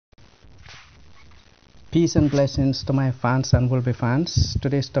Peace and blessings to my fans and will-be fans.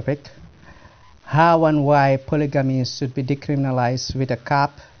 Today's topic: how and why polygamy should be decriminalized with a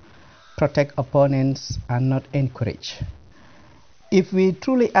cap, protect opponents and not encourage. If we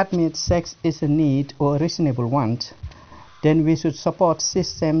truly admit sex is a need or a reasonable want, then we should support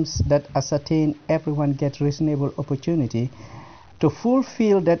systems that ascertain everyone gets reasonable opportunity to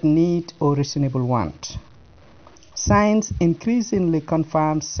fulfill that need or reasonable want. Science increasingly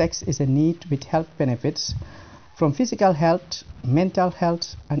confirms sex is a need with health benefits from physical health, mental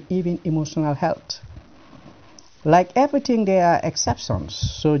health, and even emotional health. Like everything, there are exceptions.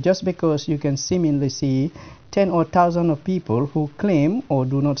 So just because you can seemingly see 10 or 1,000 of people who claim or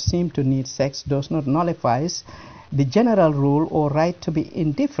do not seem to need sex does not nullify the general rule or right to be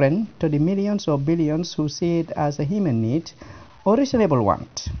indifferent to the millions or billions who see it as a human need or reasonable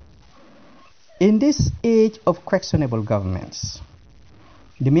want. In this age of questionable governments,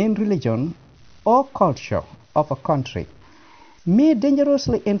 the main religion or culture of a country may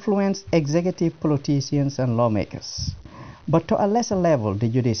dangerously influence executive politicians and lawmakers, but to a lesser level the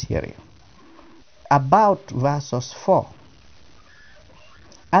judiciary. About verses 4.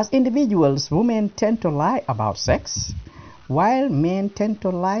 As individuals, women tend to lie about sex, while men tend to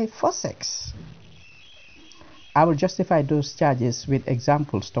lie for sex. I will justify those charges with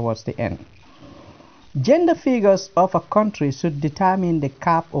examples towards the end. Gender figures of a country should determine the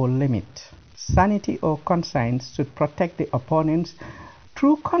cap or limit. Sanity or conscience should protect the opponents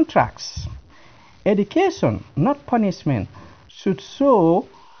through contracts. Education, not punishment, should show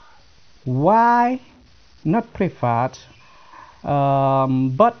why not preferred,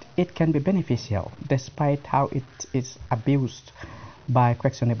 but it can be beneficial despite how it is abused by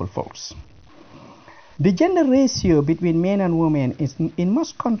questionable folks. The gender ratio between men and women in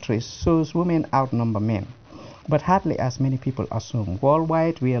most countries shows women outnumber men, but hardly as many people assume.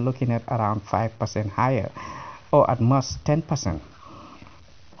 Worldwide, we are looking at around 5% higher, or at most 10%.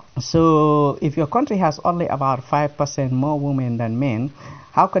 So if your country has only about 5% more women than men,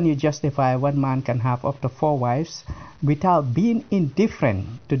 how can you justify one man can have up to 4 wives without being indifferent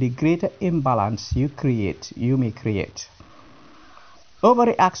to the greater imbalance you may create?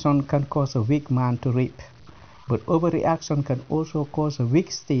 Overreaction can cause a weak man to reap, but overreaction can also cause a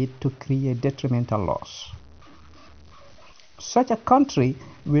weak state to create detrimental laws. Such a country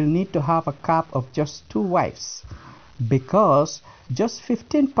will need to have a cap of just 2 wives, because just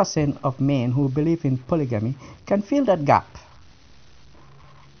 15% of men who believe in polygamy can fill that gap.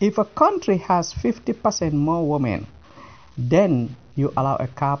 If a country has 50% more women, then you allow a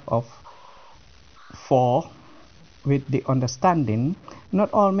cap of 4, with the understanding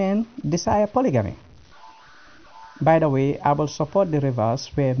not all men desire polygamy. By the way, I will support the reverse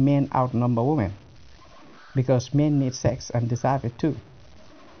where men outnumber women, because men need sex and deserve it too.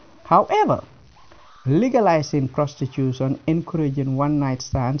 However, legalizing prostitution, encouraging one-night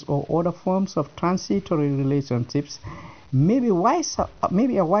stands or other forms of transitory relationships may be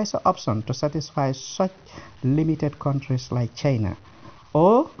a wiser option to satisfy such limited countries like China,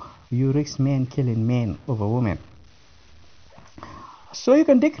 or you risk men killing men over women. So you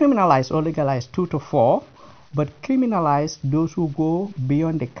can decriminalize or legalize 2 to 4, but criminalize those who go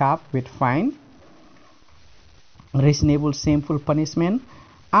beyond the cap with fine, reasonable shameful punishment,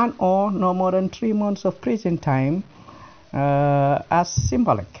 and or no more than 3 months of prison time as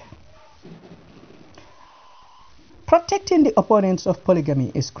symbolic. Protecting the opponents of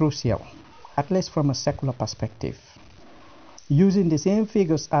polygamy is crucial, at least from a secular perspective. Using the same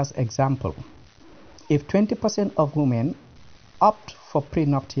figures as example, if 20% of women opt for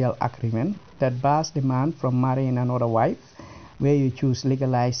prenuptial agreement that bars the man from marrying another wife, where you choose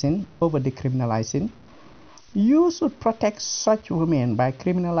legalizing over decriminalizing, you should protect such women by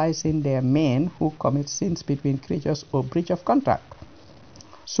criminalizing their men who commit sins between creatures or breach of contract.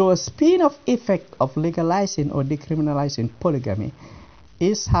 So a spin-off effect of legalizing or decriminalizing polygamy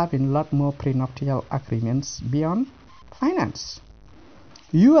is having a lot more prenuptial agreements beyond finance.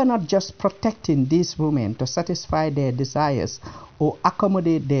 You are not just protecting these women to satisfy their desires or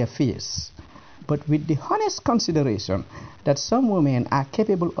accommodate their fears, but with the honest consideration that some women are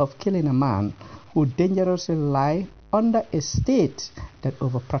capable of killing a man who dangerously lie under a state that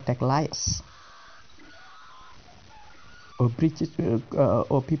overprotect liars, or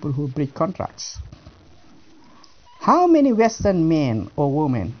people who breach contracts. How many Western men or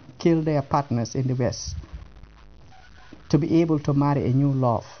women kill their partners in the West to be able to marry a new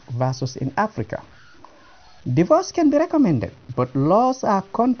love versus in Africa? Divorce can be recommended, but laws are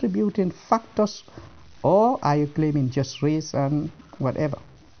contributing factors, or are you claiming just race and whatever?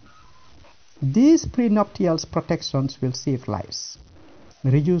 These prenuptial protections will save lives,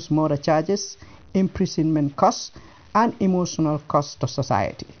 reduce murder charges, imprisonment costs, and emotional costs to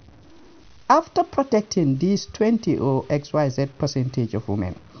society. After protecting these 20 or XYZ percentage of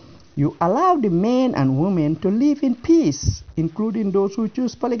women, you allow the men and women to live in peace, including those who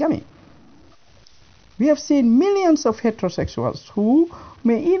choose polygamy. We have seen millions of heterosexuals who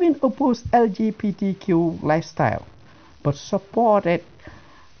may even oppose LGBTQ lifestyle, but supported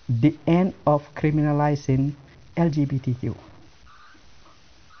the end of criminalizing LGBTQ.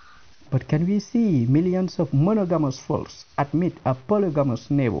 But can we see millions of monogamous folks admit a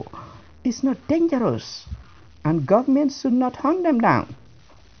polygamous neighbor is not dangerous and governments should not hunt them down?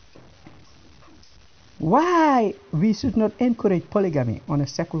 Why we should not encourage polygamy on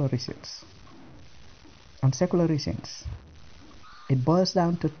secular reasons? On secular reasons, it boils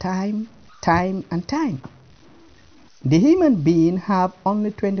down to time, and time. The human being have only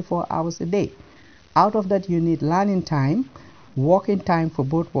 24 hours a day. Out of that, you need learning time, working time for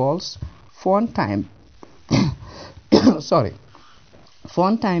both worlds, phone time,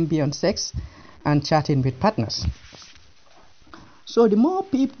 phone time beyond sex, and chatting with partners. So the more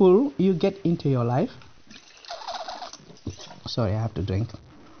people you get into your life, I have to drink,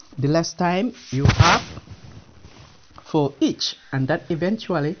 the less time you have for each, and that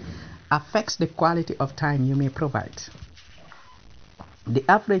eventually affects the quality of time you may provide. The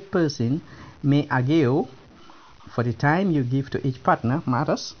average person may argue for the time you give to each partner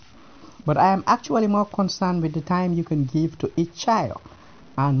matters, but I am actually more concerned with the time you can give to each child,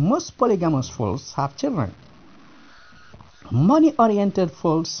 and most polygamous folks have children. Money-oriented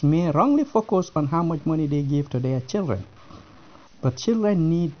folks may wrongly focus on how much money they give to their children, but children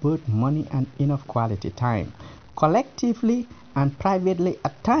need both money and enough quality time, collectively and privately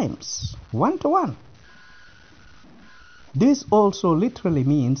at times, one-to-one. This also literally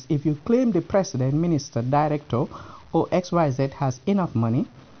means if you claim the president, minister, director, or XYZ has enough money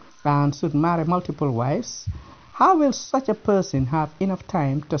and should marry multiple wives, how will such a person have enough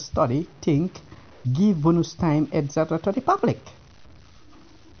time to study, think, give bonus time, etc. to the public?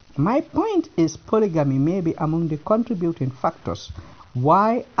 My point is polygamy may be among the contributing factors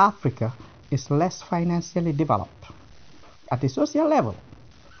why Africa is less financially developed. At the social level,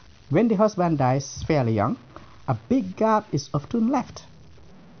 when the husband dies fairly young, a big gap is often left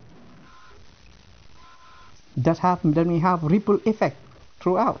that may have ripple effect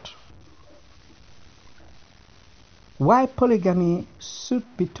throughout. Why polygamy should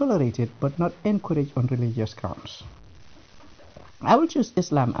be tolerated but not encouraged on religious grounds? I will choose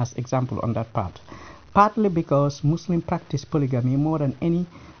Islam as example on that part, partly because Muslims practice polygamy more than any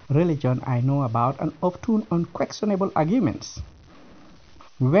religion I know about, and often on questionable arguments.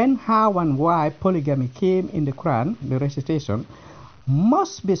 When, how, and why polygamy came in the Quran, the recitation,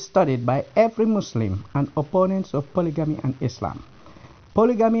 must be studied by every Muslim and opponents of polygamy and Islam.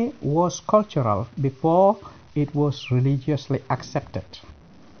 Polygamy was cultural before it was religiously accepted.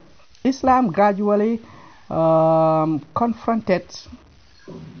 Islam gradually confronted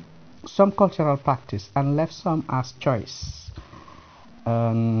some cultural practice and left some as choice.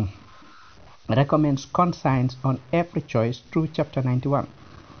 Recommends conscience on every choice through chapter 91.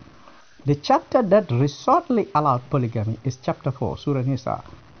 The chapter that resortly allowed polygamy is chapter 4, Surah Nisa.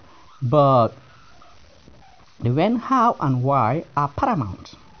 But the when, how, and why are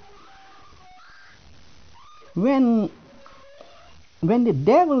paramount. When the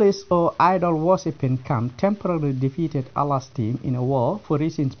devilish or idol worshipping camp temporarily defeated Allah's team in a war for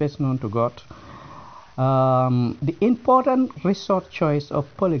reasons best known to God, the important resort choice of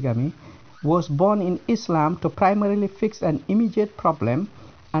polygamy was born in Islam to primarily fix an immediate problem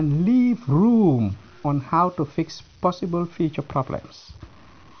and leave room on how to fix possible future problems.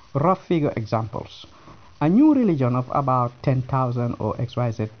 Rough figure examples. A new religion of about 10,000 or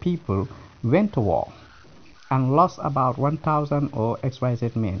XYZ people went to war and lost about 1,000 or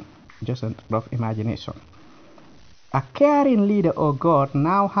XYZ men. Just a rough imagination. A caring leader or God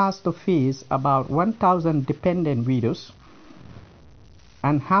now has to face about 1,000 dependent widows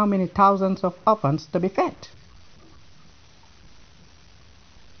and how many thousands of orphans to be fed.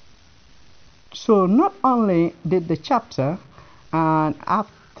 So not only did the chapter and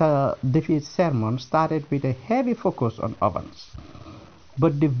after defeat sermon started with a heavy focus on orphans,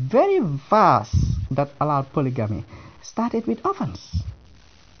 but the very verse that allowed polygamy started with orphans.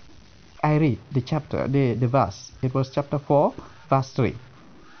 I read the chapter, the verse. It was chapter 4, verse 3.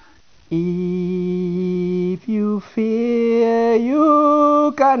 If you fear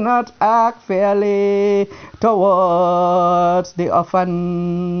you cannot act fairly towards the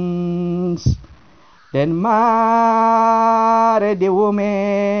orphans, then marry the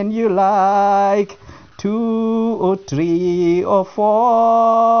woman you like, 2 or 3 or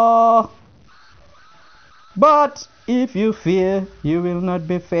 4. But if you fear you will not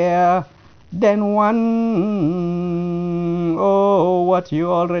be fair, then one, oh, what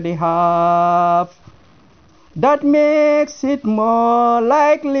you already have. That makes it more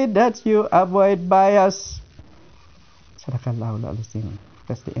likely that you avoid bias. Sadaqallahul Azim.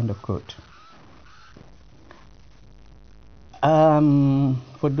 That's the end of quote.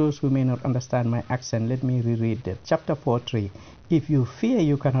 For those who may not understand my accent, let me reread it. Chapter 4:3. If you fear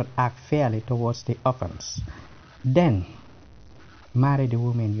you cannot act fairly towards the offense, then marry the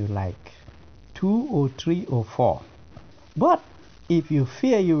woman you like, 2 or 3 or 4. But if you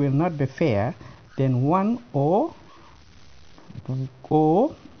fear you will not be fair, then 1 or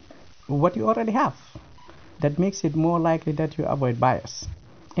what you already have. That makes it more likely that you avoid bias.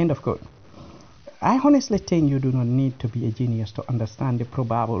 End of quote. I honestly think you do not need to be a genius to understand the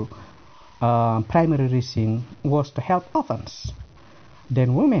probable primary reason was to help orphans,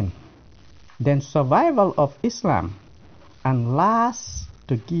 then women, then survival of Islam, and last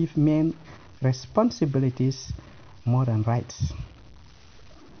to give men responsibilities more than rights.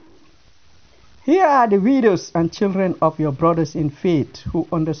 Here are the widows and children of your brothers in faith who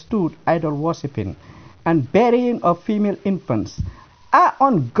understood idol worshipping and burying of female infants are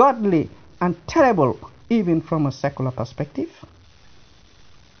ungodly and terrible even from a secular perspective.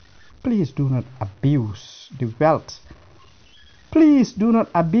 Please do not abuse the wealth. Please do not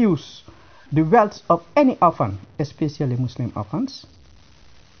abuse the wealth of any orphan, especially Muslim orphans.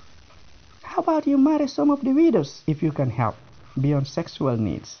 How about you marry some of the widows if you can help beyond sexual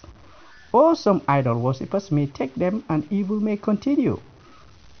needs? Or some idol worshippers may take them and evil may continue.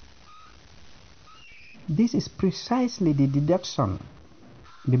 This is precisely the deduction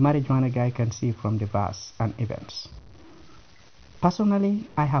the marijuana guy can see from the verse and events. Personally,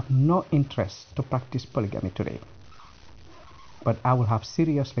 I have no interest to practice polygamy today, but I will have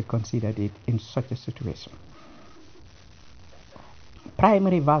seriously considered it in such a situation.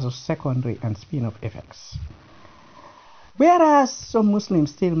 Primary versus secondary and spin-off effects. Whereas some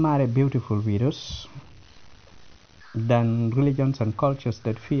Muslims still marry beautiful widows, than religions and cultures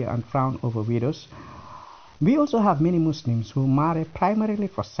that fear and frown over widows, we also have many Muslims who marry primarily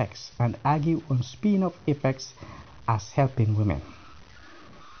for sex and argue on spin-off effects as helping women.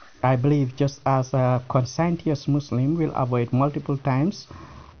 I believe just as a conscientious Muslim will avoid multiple times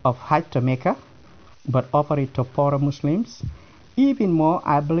of Hajj to Mecca but offer it to poorer Muslims, even more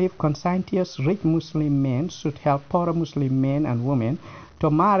I believe conscientious rich Muslim men should help poorer Muslim men and women to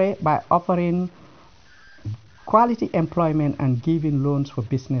marry by offering quality employment and giving loans for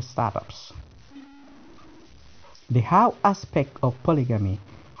business startups. The how aspect of polygamy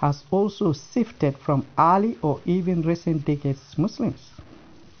has also shifted from early or even recent decades Muslims.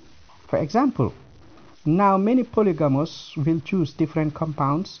 For example, now many polygamous will choose different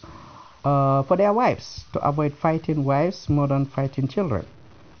compounds for their wives to avoid fighting wives more than fighting children,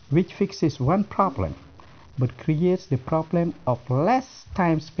 which fixes one problem but creates the problem of less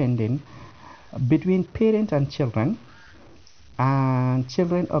time spending between parents and children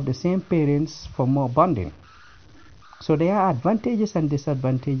of the same parents for more bonding. So there are advantages and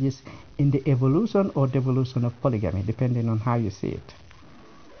disadvantages in the evolution or devolution of polygamy, depending on how you see it.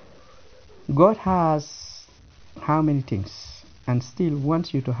 God has how many things and still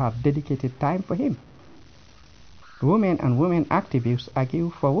wants you to have dedicated time for Him. Women and women activists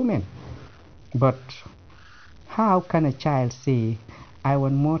argue for women. But how can a child say, I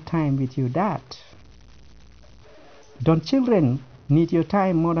want more time with you, Dad? Don't children need your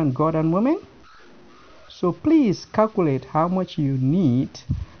time more than God and women? So please calculate how much you need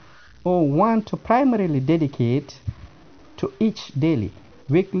or want to primarily dedicate to each daily,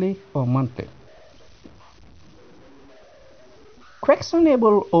 weekly, or monthly.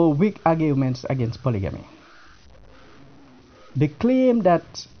 Questionable or weak arguments against polygamy. The claim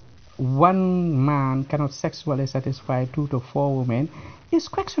that one man cannot sexually satisfy 2 to 4 women is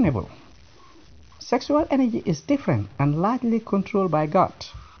questionable. Sexual energy is different and largely controlled by God.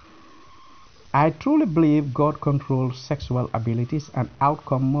 I truly believe God controls sexual abilities and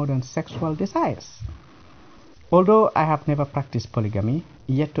outcome more than sexual desires. Although I have never practiced polygamy,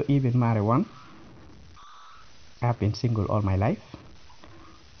 yet to even marry one, I have been single all my life.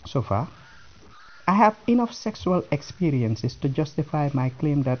 So far, I have enough sexual experiences to justify my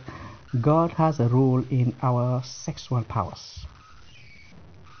claim that God has a role in our sexual powers.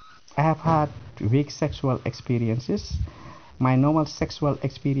 I have had weak sexual experiences. My normal sexual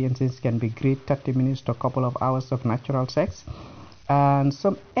experiences can be great 30 minutes to a couple of hours of natural sex, and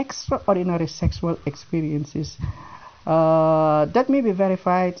some extraordinary sexual experiences that may be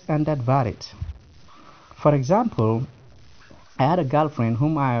verified and that varied. For example, I had a girlfriend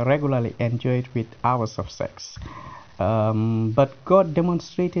whom I regularly enjoyed with hours of sex. But God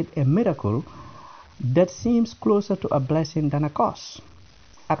demonstrated a miracle that seems closer to a blessing than a curse.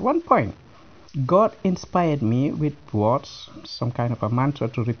 At one point, God inspired me with words, some kind of a mantra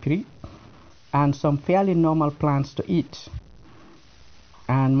to repeat, and some fairly normal plans to eat.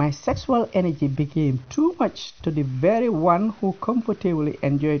 And my sexual energy became too much to the very one who comfortably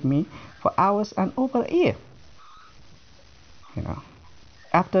enjoyed me for hours and over a year. You know,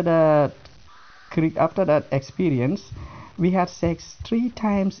 after that, after that experience, we had sex 3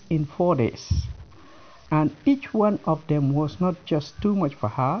 times in 4 days. And each one of them was not just too much for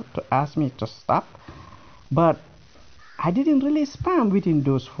her to ask me to stop, but I didn't release sperm within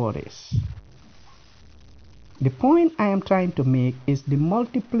those 4 days. The point I am trying to make is the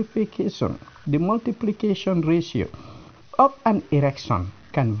multiplication ratio of an erection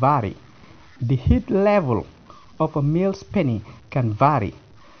can vary. The heat level of a male's penny can vary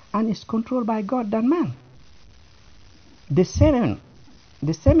and is controlled by God than man. The semen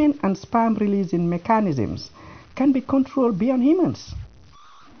and sperm releasing mechanisms can be controlled beyond humans.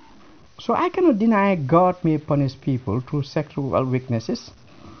 So I cannot deny God may punish people through sexual weaknesses,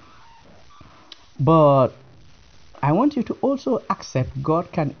 but I want you to also accept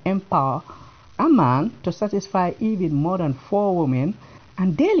God can empower a man to satisfy even more than 4 women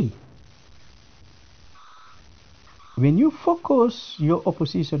and daily. When you focus your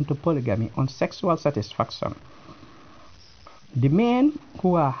opposition to polygamy on sexual satisfaction, the men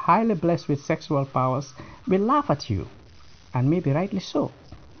who are highly blessed with sexual powers will laugh at you, and maybe rightly so.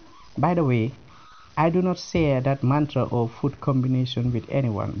 By the way, I do not share that mantra or food combination with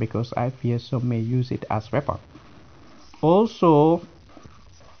anyone because I fear some may use it as weapon. Also,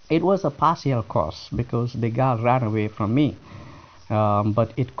 it was a partial cause because the girl ran away from me,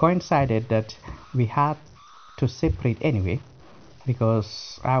 but it coincided that we had to separate anyway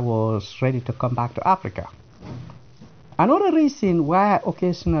because I was ready to come back to Africa. Another reason why I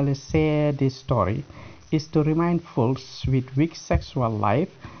occasionally share this story is to remind folks with weak sexual life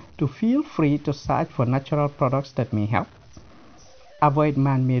to feel free to search for natural products that may help, avoid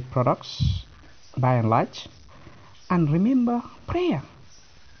man-made products by and large, and remember prayer.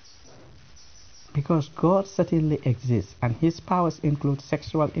 Because God certainly exists and His powers include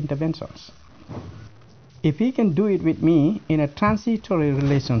sexual interventions. If He can do it with me in a transitory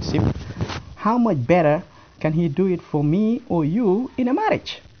relationship, how much better can He do it for me or you in a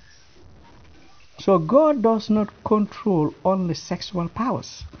marriage? So God does not control only sexual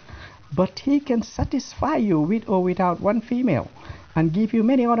powers, but He can satisfy you with or without one female and give you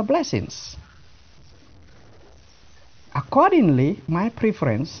many other blessings. Accordingly, my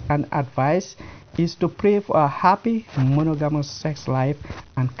preference and advice is to pray for a happy monogamous sex life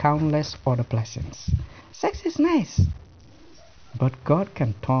and countless other blessings. Sex is nice, but God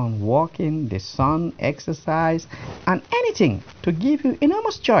can turn walking, the sun, exercise, and anything to give you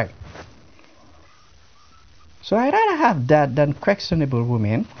enormous joy. So I'd rather have that than questionable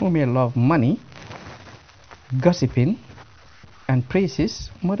women who may love money, gossiping, and praises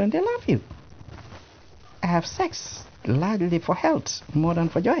more than they love you. I have sex largely for health more than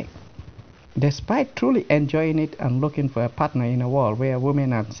for joy, despite truly enjoying it and looking for a partner in a world where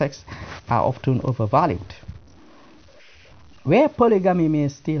women and sex are often overvalued, where polygamy may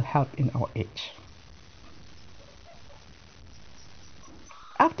still help in our age.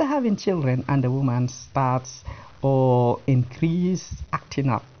 After having children and the woman starts or increases acting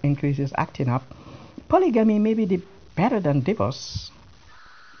up, polygamy may be better than divorce,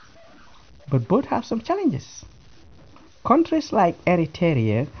 but both have some challenges. Countries like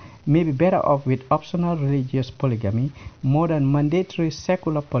Eritrea may be better off with optional religious polygamy more than mandatory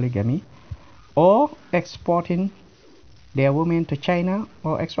secular polygamy, or exporting their women to China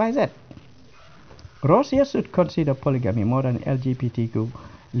or XYZ. Russia should consider polygamy more than LGBTQ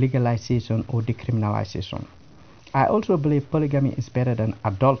legalization or decriminalization. I also believe polygamy is better than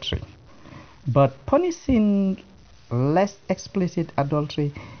adultery, but punishing less explicit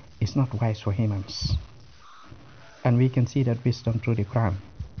adultery is not wise for humans, and we can see that wisdom through the Quran.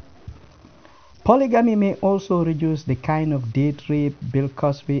 Polygamy may also reduce the kind of date rape Bill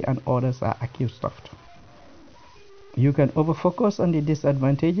Cosby and others are accused of. You can overfocus on the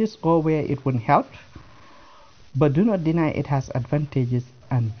disadvantages or where it wouldn't help, but do not deny it has advantages,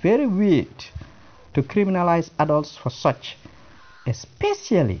 and very weird to criminalize adults for such,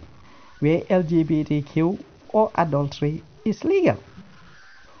 especially where LGBTQ or adultery is legal.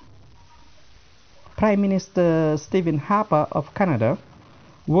 Prime Minister Stephen Harper of Canada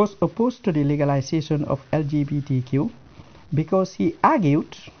was opposed to the legalization of LGBTQ because he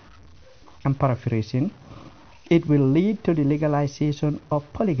argued, I'm paraphrasing, it will lead to the legalization of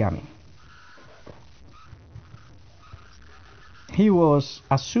polygamy. He was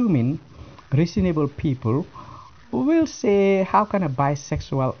assuming reasonable people will say, how can a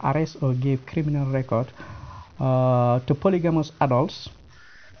bisexual arrest or give criminal record to polygamous adults?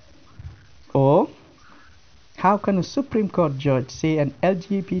 Or how can a Supreme Court judge say an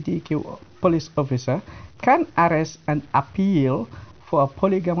LGBTQ police officer can arrest and appeal for a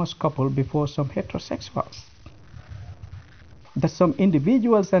polygamous couple before some heterosexuals? That some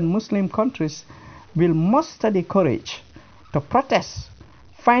individuals and Muslim countries will muster the courage to protest,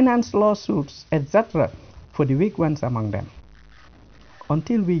 finance lawsuits, etc. for the weak ones among them.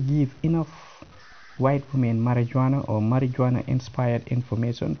 Until we give enough white women marijuana or marijuana-inspired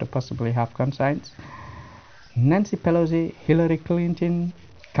information to possibly have conscience, Nancy Pelosi, Hillary Clinton,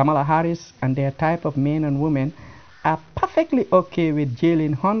 Kamala Harris, and their type of men and women are perfectly okay with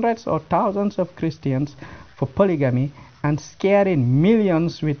jailing hundreds or thousands of Christians for polygamy and scaring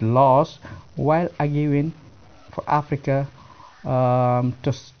millions with laws while arguing for Africa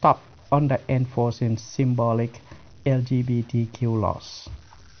to stop under enforcing symbolic LGBTQ laws.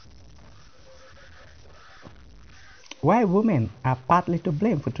 Why women are partly to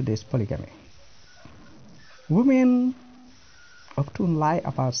blame for today's polygamy. Women often lie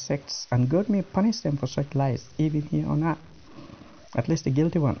about sex, and God may punish them for such lies even here on earth, at least the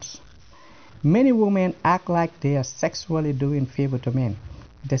guilty ones. Many women act like they are sexually doing favor to men,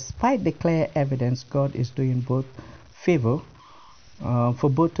 despite the clear evidence God is doing both favor for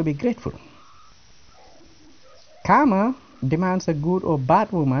both to be grateful. Karma demands a good or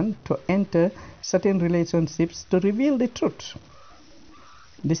bad woman to enter certain relationships to reveal the truth.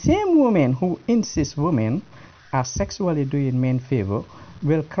 The same woman who insists women are sexually doing men favor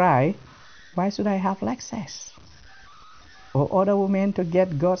will cry, why should I have like sex? Or other women to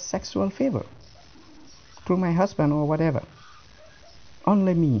get God's sexual favor through my husband or whatever.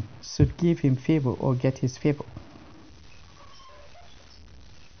 Only me should give him favor or get his favor.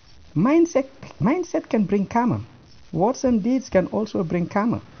 Mindset can bring karma. Words and deeds can also bring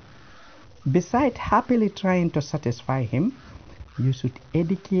karma. Besides happily trying to satisfy him, you should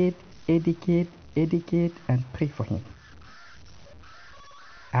educate, and pray for him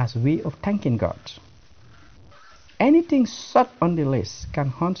as a way of thanking God. Anything short on the list can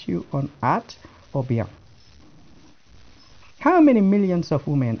haunt you on earth or beyond. How many millions of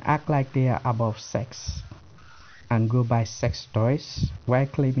women act like they are above sex and go buy sex toys while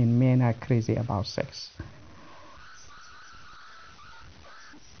claiming men are crazy about sex?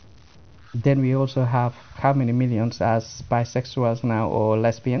 Then we also have how many millions as bisexuals now or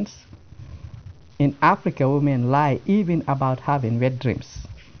lesbians? In Africa, women lie even about having wet dreams.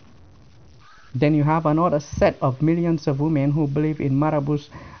 Then you have another set of millions of women who believe in marabouts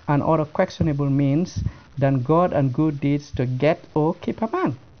and other questionable means than God and good deeds to get or keep a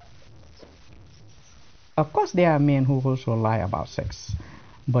man. Of course, there are men who also lie about sex,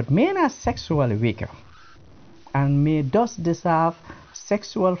 but men are sexually weaker and may thus deserve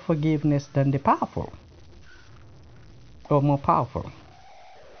sexual forgiveness than the powerful or more powerful.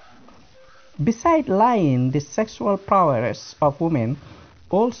 Besides lying, the sexual prowess of women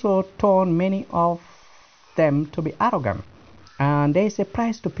also turn many of them to be arrogant, and there is a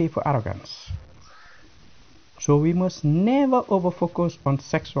price to pay for arrogance. So we must never overfocus on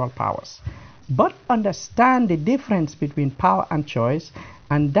sexual powers, but understand the difference between power and choice,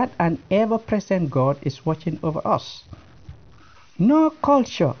 and that an ever-present God is watching over us. No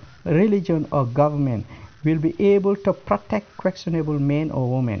culture, religion, or government will be able to protect questionable men or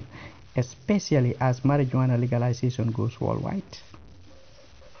women, especially as marijuana legalization goes worldwide.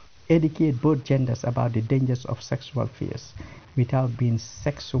 Educate both genders about the dangers of sexual fears without being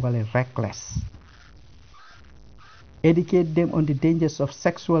sexually reckless. Educate them on the dangers of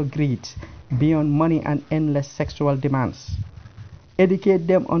sexual greed beyond money and endless sexual demands. Educate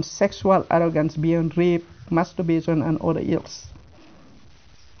them on sexual arrogance beyond rape, masturbation, and other ills.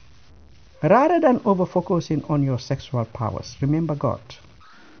 Rather than over-focusing on your sexual powers, remember God.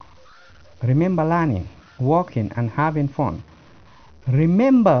 Remember learning, walking, and having fun.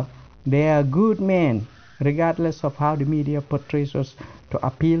 Remember they are good men, regardless of how the media portrays us, to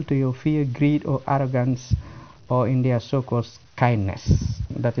appeal to your fear, greed, or arrogance, or in their so-called kindness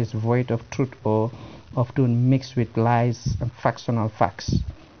that is void of truth or often mixed with lies and factional facts.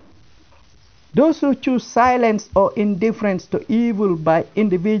 Those who choose silence or indifference to evil by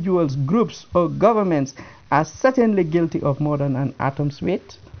individuals, groups, or governments are certainly guilty of more than an atom's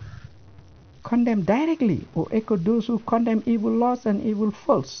weight. Condemn directly or echo those who condemn evil laws and evil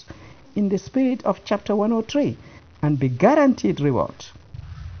faults in the spirit of chapter 103 and be guaranteed reward.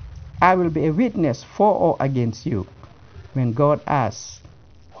 I will be a witness for or against you. When God asks,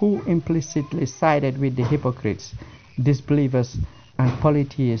 who implicitly sided with the hypocrites, disbelievers, and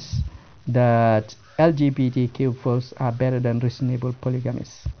polytheists that LGBTQ folks are better than reasonable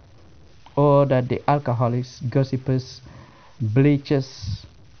polygamists, or that the alcoholics, gossipers, bleachers,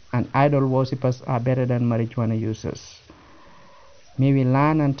 and idol worshippers are better than marijuana users. May we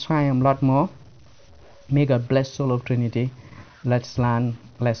learn and try a lot more. May God bless Soul of Trinity. Let's learn,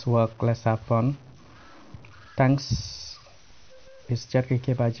 let's work, let's have fun. Thanks. It's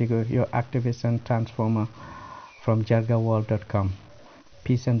Jarga, your activist and transformer from jargaworld.com.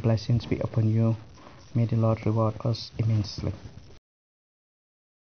 Peace and blessings be upon you. May the Lord reward us immensely.